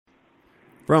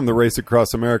From the Race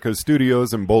Across America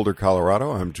studios in Boulder,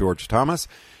 Colorado, I'm George Thomas,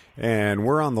 and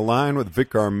we're on the line with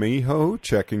Vic Armijo,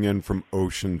 checking in from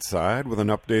Oceanside with an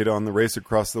update on the Race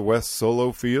Across the West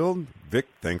solo field. Vic,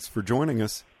 thanks for joining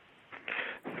us.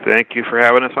 Thank you for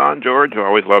having us on, George. I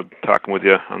always love talking with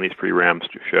you on these pre-Rams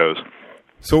shows.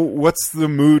 So what's the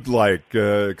mood like?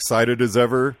 Excited as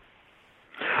ever?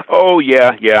 Oh,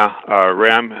 yeah.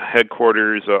 Ram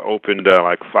headquarters opened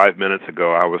like 5 minutes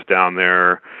ago. I was down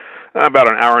there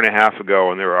about an hour and a half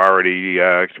ago, and there were already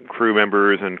crew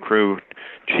members and crew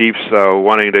chiefs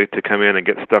wanting to come in and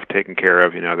get stuff taken care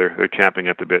of. You know, they're champing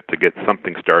at the bit to get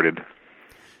something started.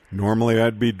 Normally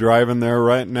I'd be driving there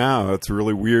right now. It's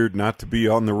really weird not to be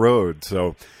on the road.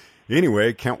 So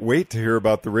anyway, can't wait to hear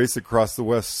about the Race Across the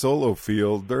West solo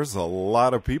field. There's a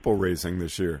lot of people racing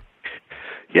this year.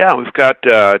 Yeah, we've got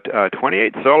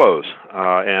 28 solos,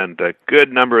 and a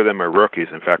good number of them are rookies.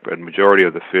 In fact, a majority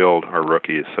of the field are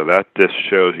rookies. So that just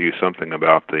shows you something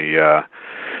about the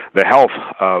health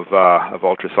of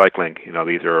ultra cycling. You know,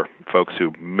 these are folks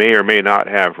who may or may not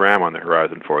have Ram on the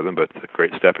horizon for them, but it's a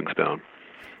great stepping stone.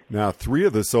 Now, 3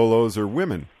 of the solos are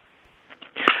women.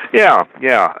 Yeah.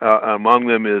 Among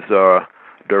them is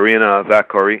Dorina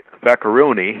Vaccaroni,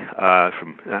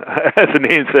 from as the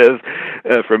name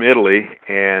says, from Italy,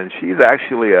 and she's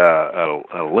actually an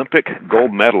Olympic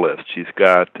gold medalist. She's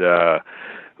got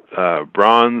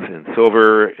bronze and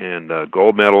silver and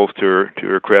gold medals to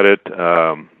her credit.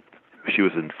 She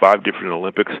was in 5 different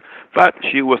Olympics, but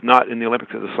she was not in the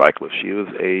Olympics as a cyclist. She was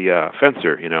a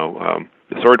fencer,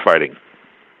 sword fighting.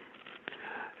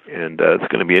 And it's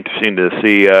going to be interesting to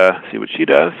see what she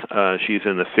does. She's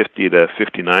in the 50 to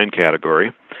 59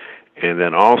 category. And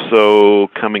then also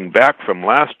coming back from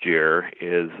last year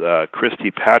is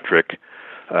Christy Patrick.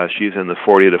 She's in the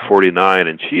 40 to 49,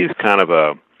 and she's kind of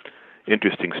a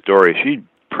interesting story. She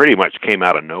pretty much came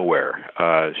out of nowhere.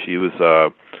 She was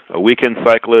a weekend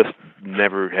cyclist,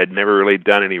 had never really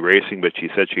done any racing, but she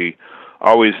said she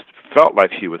always felt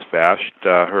like she was fast.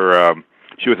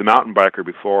 She was a mountain biker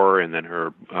before, and then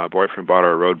her boyfriend bought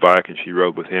her a road bike, and she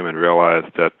rode with him and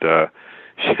realized that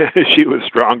she was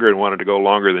stronger and wanted to go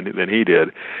longer than he did.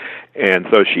 And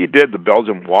so she did the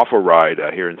Belgium Waffle Ride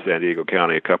here in San Diego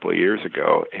County a couple of years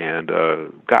ago and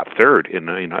got third.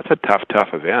 It's a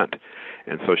tough event.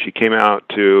 And so she came out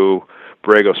to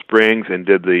Borrego Springs and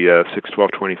did the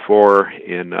 6:12:24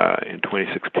 in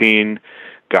 2016,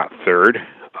 got third.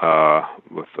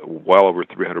 With well over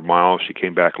 300 miles. She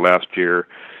came back last year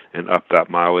and upped that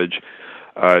mileage.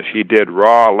 She did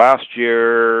Raw last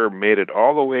year, made it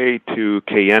all the way to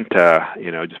Kayenta,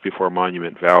 just before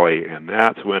Monument Valley, and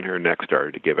that's when her neck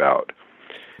started to give out.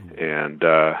 And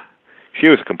she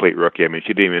was a complete rookie. I mean,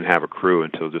 she didn't even have a crew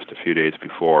until just a few days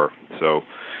before. So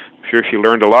I'm sure she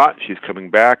learned a lot. She's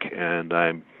coming back, and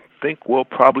I think we'll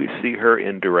probably see her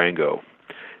in Durango.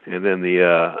 And then the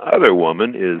other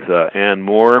woman is Ann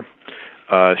Moore.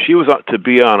 She was to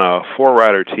be on a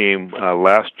 4-rider team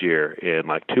last year, and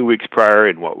like 2 weeks prior,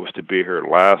 in what was to be her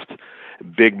last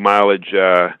big mileage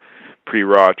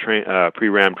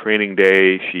pre-Ram training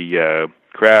day, she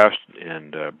crashed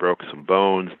and broke some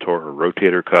bones, tore her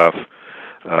rotator cuff.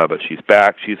 But she's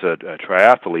back. She's a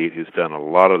triathlete who's done a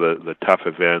lot of the tough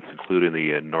events, including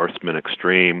the Norseman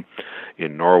Extreme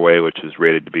in Norway, which is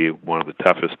rated to be one of the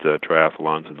toughest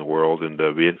triathlons in the world, and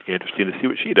it'll be interesting to see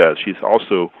what she does. She's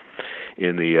also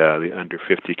in the under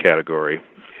 50 category,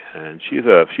 and she's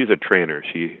a trainer.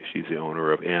 She's the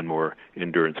owner of Anmore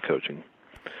Endurance Coaching.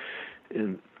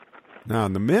 Now,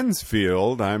 in the men's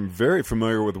field, I'm very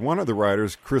familiar with one of the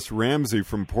riders, Chris Ramsey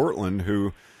from Portland,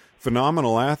 who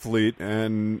phenomenal athlete,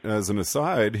 and as an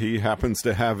aside, he happens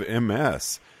to have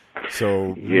MS.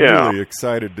 So really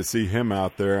excited to see him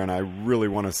out there, and I really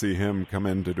want to see him come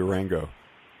into Durango.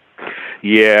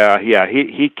 Yeah.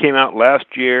 He came out last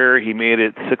year. He made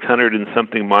it 600 and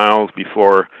something miles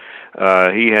before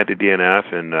he had to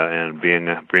DNF, and being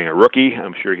a rookie,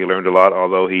 I'm sure he learned a lot.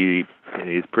 Although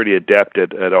he's pretty adept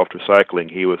at ultra cycling.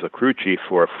 He was a crew chief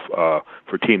for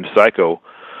Team Psycho,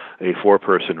 a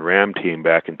 4-person Ram team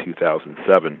back in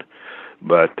 2007.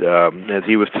 But as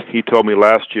he told me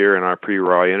last year in our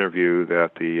pre-Raw interview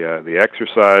that the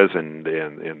exercise and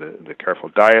the careful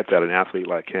diet that an athlete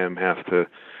like him has to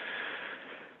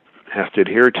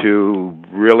adhere to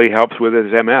really helps with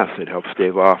his MS. It helps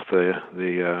stave off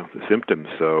the symptoms.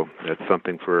 So that's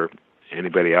something for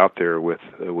anybody out there with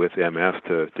MS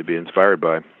to be inspired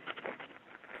by.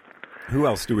 Who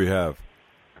else do we have?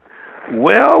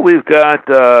 Well, we've got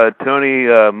Tony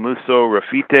Musso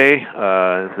Rafite.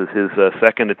 This is his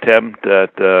second attempt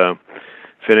at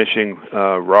finishing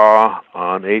Raw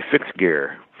on a fixed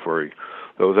gear. For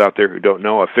those out there who don't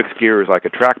know, a fixed gear is like a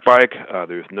track bike.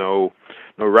 There's no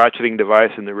ratcheting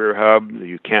device in the rear hub.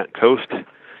 You can't coast.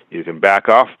 You can back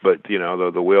off, but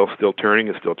the wheel's still turning.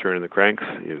 It's still turning the cranks.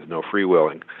 There's no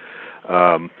freewheeling.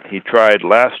 He tried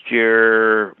last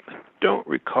year. Don't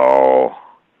recall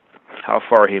how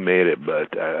far he made it,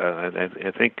 but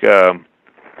I think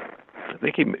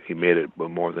he made it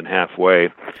more than halfway.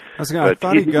 I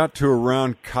thought he got to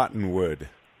around Cottonwood.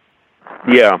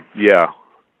 Yeah.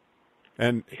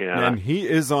 And he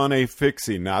is on a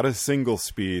fixie, not a single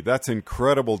speed. That's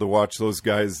incredible to watch those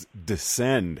guys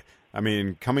descend. I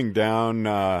mean, coming down,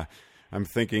 I'm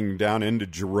thinking down into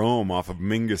Jerome off of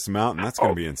Mingus Mountain. That's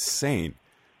going to be insane.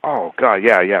 Oh, God,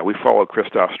 yeah. We followed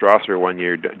Christoph Strasser one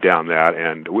year down that,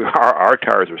 and our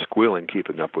tires were squealing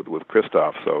keeping up with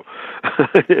Christoph. So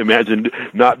imagine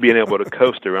not being able to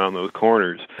coast around those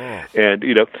corners. Oh. And,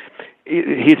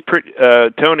 he's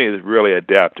Tony is really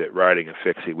adept at riding a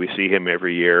fixie. We see him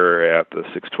every year at the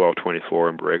 61224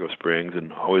 in Borrego Springs,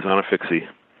 and always on a fixie.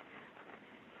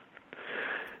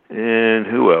 And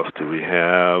who else do we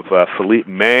have? Philippe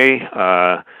May.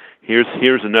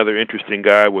 Here's another interesting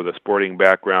guy with a sporting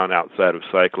background outside of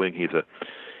cycling. He's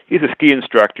a ski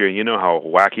instructor, and you know how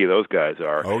wacky those guys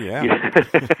are. Oh yeah.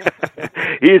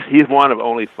 He's one of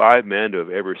only 5 men to have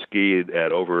ever skied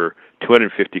at over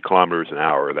 250 kilometers an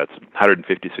hour. That's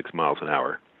 156 miles an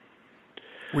hour.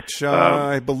 Which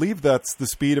I believe that's the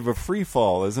speed of a free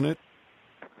fall, isn't it?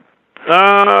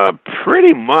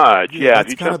 Pretty much. Yeah, if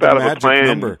you jump out of a plane.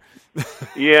 Number.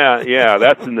 yeah,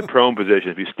 that's in the prone position.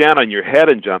 If you stand on your head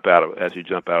and as you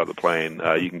jump out of the plane,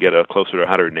 you can get closer to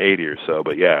 180 or so.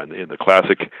 But yeah, in the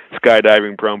classic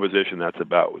skydiving prone position, that's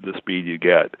about the speed you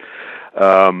get.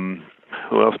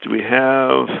 Who else do we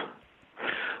have?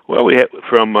 Well, we have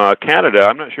from Canada.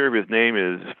 I'm not sure if his name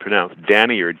is pronounced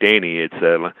Danny or Danny. It's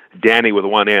Danny with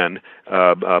one N,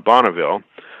 Bonneville.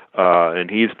 And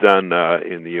he's done,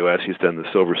 in the U.S., he's done the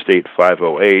Silver State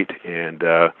 508,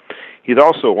 and he's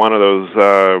also one of those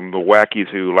wackies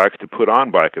who likes to put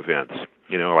on bike events,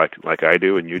 like I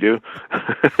do and you do.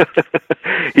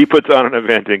 He puts on an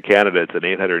event in Canada. It's an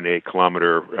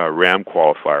 808-kilometer Ram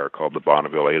qualifier called the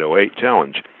Bonneville 808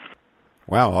 Challenge.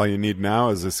 Wow, all you need now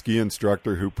is a ski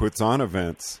instructor who puts on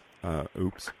events.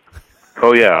 Oops.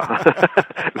 Oh, yeah.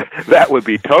 That would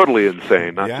be totally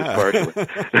insane, not just partially.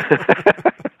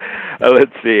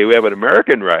 Let's see. We have an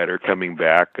American rider coming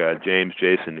back, James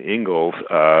Jason Ingalls.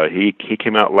 He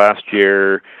came out last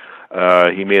year.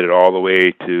 He made it all the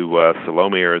way to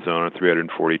Salome, Arizona,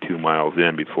 342 miles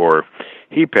in before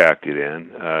he packed it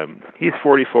in. He's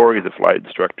 44. He's a flight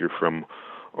instructor from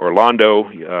Orlando,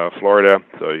 Florida.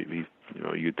 So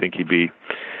you'd think he'd be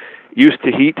used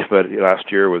to heat, but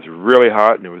last year was really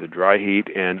hot and it was a dry heat,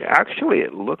 and actually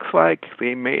it looks like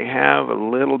they may have a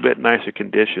little bit nicer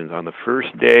conditions. On the first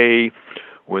day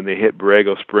when they hit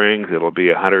Borrego Springs, it'll be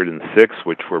 106,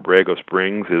 which for Borrego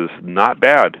Springs is not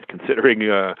bad, considering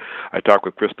I talked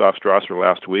with Christoph Strasser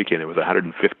last week, and it was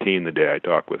 115 the day I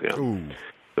talked with him. Ooh.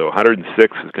 So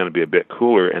 106 is going to be a bit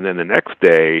cooler, and then the next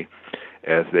day,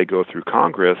 as they go through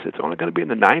Congress, it's only going to be in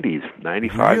the 90s,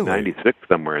 95, really? 96,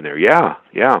 somewhere in there. Yeah.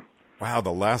 Wow,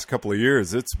 the last couple of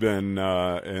years, it's been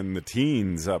in the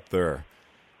teens up there.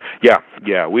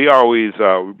 Yeah. We always,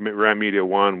 Ram Media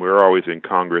One, we're always in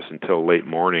Congress until late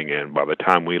morning, and by the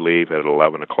time we leave at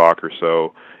 11 o'clock or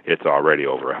so, it's already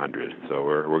over 100. So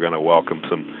we're going to welcome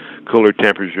some cooler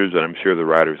temperatures, and I'm sure the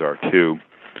riders are too.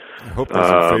 I hope there's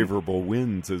some favorable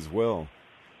winds as well.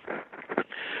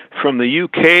 From the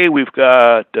UK, we've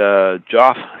got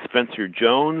Joff Spencer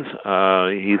Jones.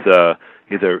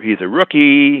 He's a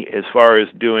rookie as far as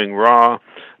doing raw,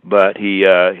 but he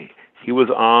was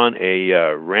on a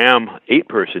Ram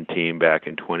 8-person team back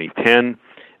in 2010,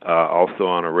 also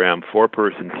on a Ram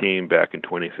 4-person team back in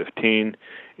 2015,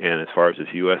 and as far as his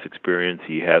U.S. experience,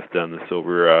 he has done the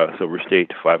Silver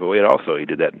State 508 also. He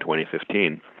did that in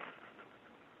 2015.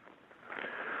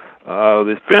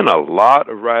 There's been a lot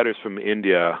of riders from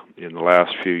India in the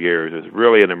last few years. There's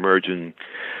really an emerging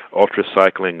ultra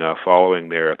cycling following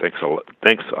there. Thanks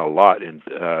a lot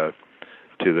to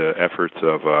the efforts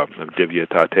of Divya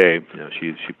Tate.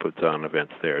 She puts on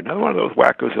events there. Another one of those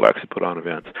wackos who likes to put on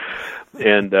events.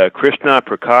 And Krishna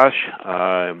Prakash,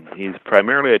 he's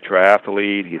primarily a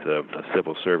triathlete. He's a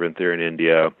civil servant there in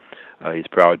India. He's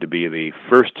proud to be the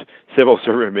first civil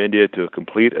servant in India to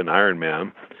complete an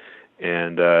Ironman.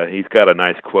 And he's got a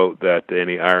nice quote that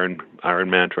any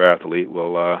Ironman triathlete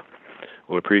will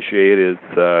appreciate. It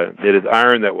is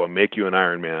iron that will make you an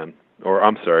Ironman. Or,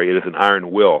 I'm sorry, it is an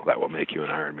iron will that will make you an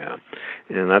Ironman.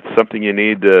 And that's something you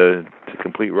need to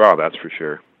complete raw, that's for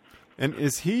sure. And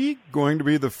is he going to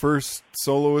be the first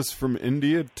soloist from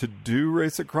India to do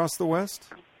Race Across the West?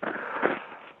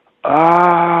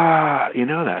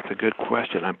 That's a good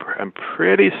question. I'm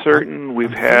pretty certain we've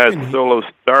had solo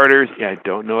starters. Yeah, I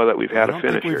don't know that we've had a finisher.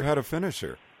 I don't think we've had a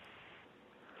finisher.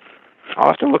 I'll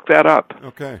have to look that up.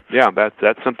 Okay. Yeah,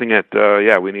 that's something that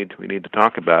we need to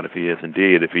talk about if he is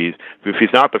indeed. If he's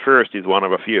not the first, he's one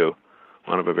of a few,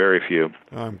 one of a very few.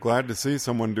 I'm glad to see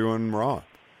someone doing Raw.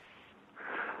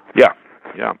 Yeah.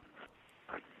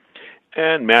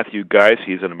 And Matthew Geis,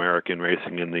 he's an American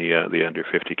racing in the under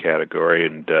 50 category,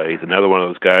 and he's another one of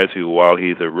those guys who, while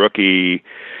he's a rookie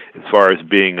as far as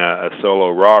being a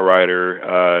solo Raw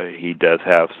rider, he does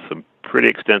have some pretty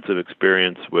extensive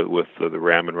experience with the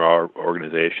Ram and Raw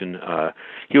organization.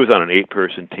 He was on an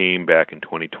 8-person team back in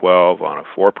 2012, on a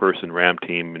 4-person Ram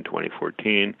team in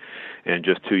 2014, and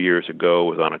just 2 years ago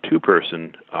was on a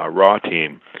 2-person Raw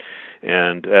team.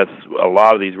 And as a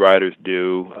lot of these riders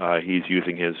do, he's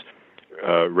using his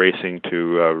racing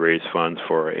to raise funds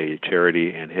for a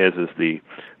charity, and his is the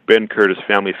Ben Curtis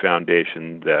Family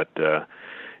Foundation that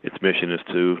its mission is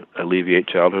to alleviate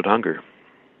childhood hunger.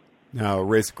 Now,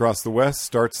 Race Across the West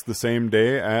starts the same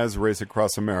day as Race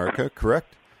Across America,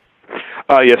 correct?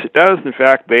 Yes, it does. In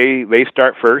fact, they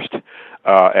start first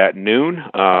at noon.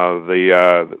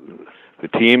 The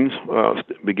teams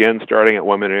begin starting at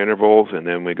 1-minute intervals, and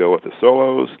then we go with the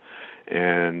solos.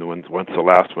 And once the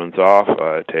last one's off,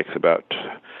 we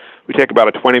take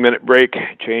about a 20-minute break,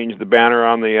 change the banner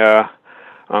on the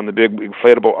big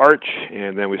inflatable arch,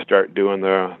 and then we start doing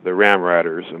the Ram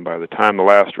riders. And by the time the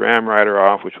last Ram rider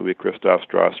off, which will be Christoph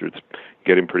Strasser, it's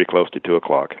getting pretty close to 2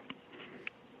 o'clock.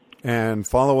 And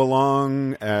follow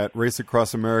along at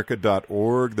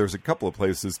raceacrossamerica.org. There's a couple of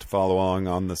places to follow along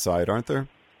on the site, aren't there?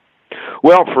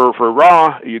 Well, for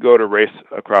Raw, you go to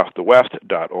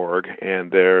raceacrossthewest.org,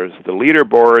 and there's the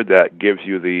leaderboard that gives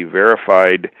you the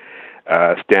verified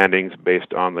standings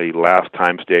based on the last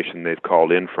time station they've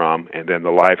called in from, and then the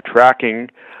live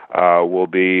tracking will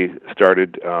be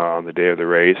started on the day of the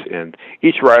race. And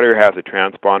each rider has a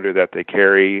transponder that they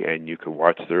carry, and you can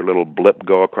watch their little blip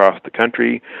go across the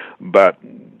country. But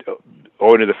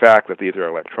owing to the fact that these are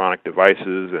electronic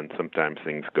devices and sometimes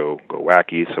things go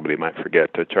wacky, somebody might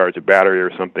forget to charge a battery or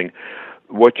something,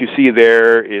 what you see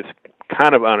there is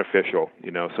kind of unofficial.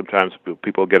 Sometimes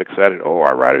people get excited,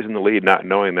 our rider's in the lead, not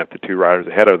knowing that the 2 riders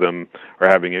ahead of them are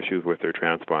having issues with their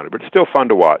transponder. But it's still fun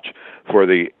to watch. For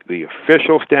the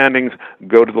official standings,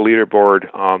 go to the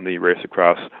leaderboard on the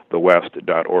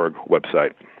raceacrossthewest.org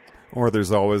website. Or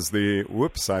there's always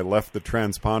I left the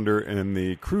transponder in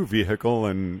the crew vehicle,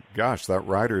 and gosh, that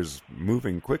rider's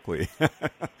moving quickly.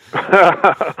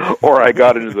 Or I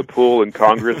got into the pool in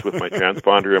Congress with my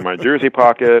transponder in my jersey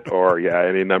pocket, or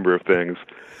any number of things.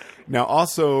 Now,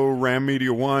 also, Ram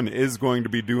Media One is going to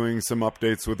be doing some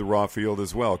updates with the Raw field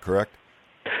as well, correct?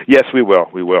 Yes, we will.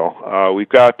 We've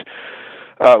got...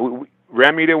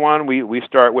 Ram Media One, we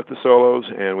start with the solos,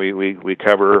 and we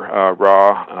cover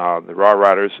the Raw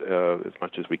riders as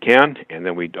much as we can, and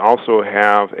then we also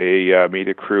have a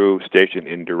media crew stationed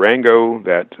in Durango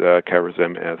that covers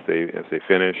them as they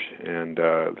finish, and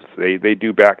they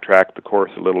do backtrack the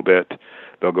course a little bit.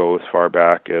 They'll go as far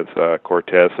back as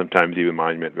Cortez, sometimes even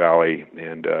Monument Valley,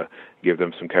 and give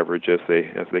them some coverage as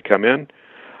they come in.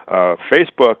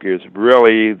 Facebook is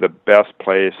really the best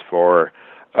place for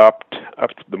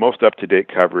the most up-to-date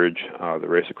coverage, the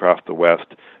Race Across the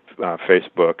West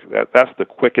Facebook. That's the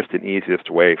quickest and easiest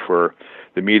way for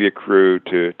the media crew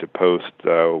to post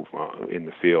in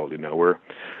the field.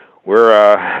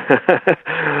 We're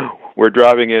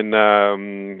driving in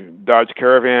Dodge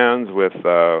Caravans with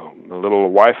a little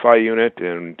Wi-Fi unit,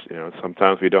 and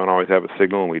sometimes we don't always have a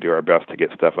signal, and we do our best to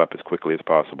get stuff up as quickly as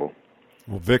possible.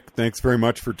 Well, Vic, thanks very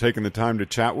much for taking the time to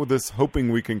chat with us.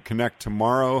 Hoping we can connect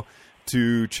tomorrow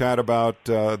to chat about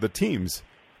the teams.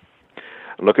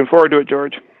 Looking forward to it,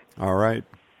 George. All right.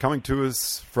 Coming to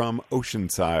us from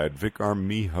Oceanside, Vic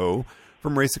Armijo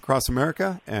from Race Across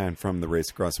America, and from the Race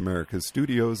Across America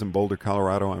studios in Boulder,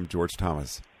 Colorado, I'm George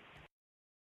Thomas.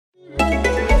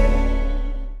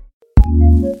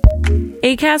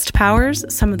 Acast powers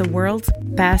some of the world's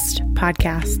best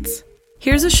podcasts.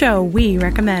 Here's a show we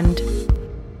recommend.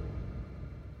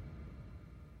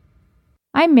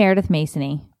 I'm Meredith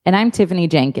Masony. And I'm Tiffany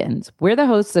Jenkins. We're the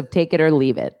hosts of Take It or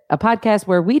Leave It, a podcast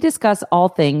where we discuss all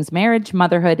things marriage,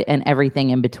 motherhood, and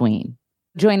everything in between.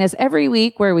 Join us every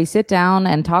week where we sit down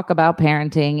and talk about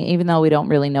parenting, even though we don't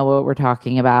really know what we're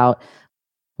talking about.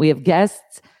 We have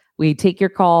guests, we take your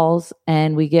calls,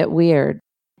 and we get weird.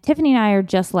 Tiffany and I are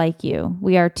just like you.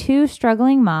 We are 2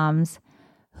 struggling moms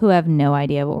who have no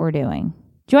idea what we're doing.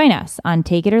 Join us on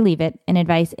Take It or Leave It, an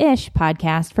advice-ish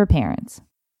podcast for parents.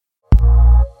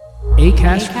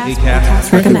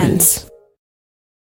 Acast recommends.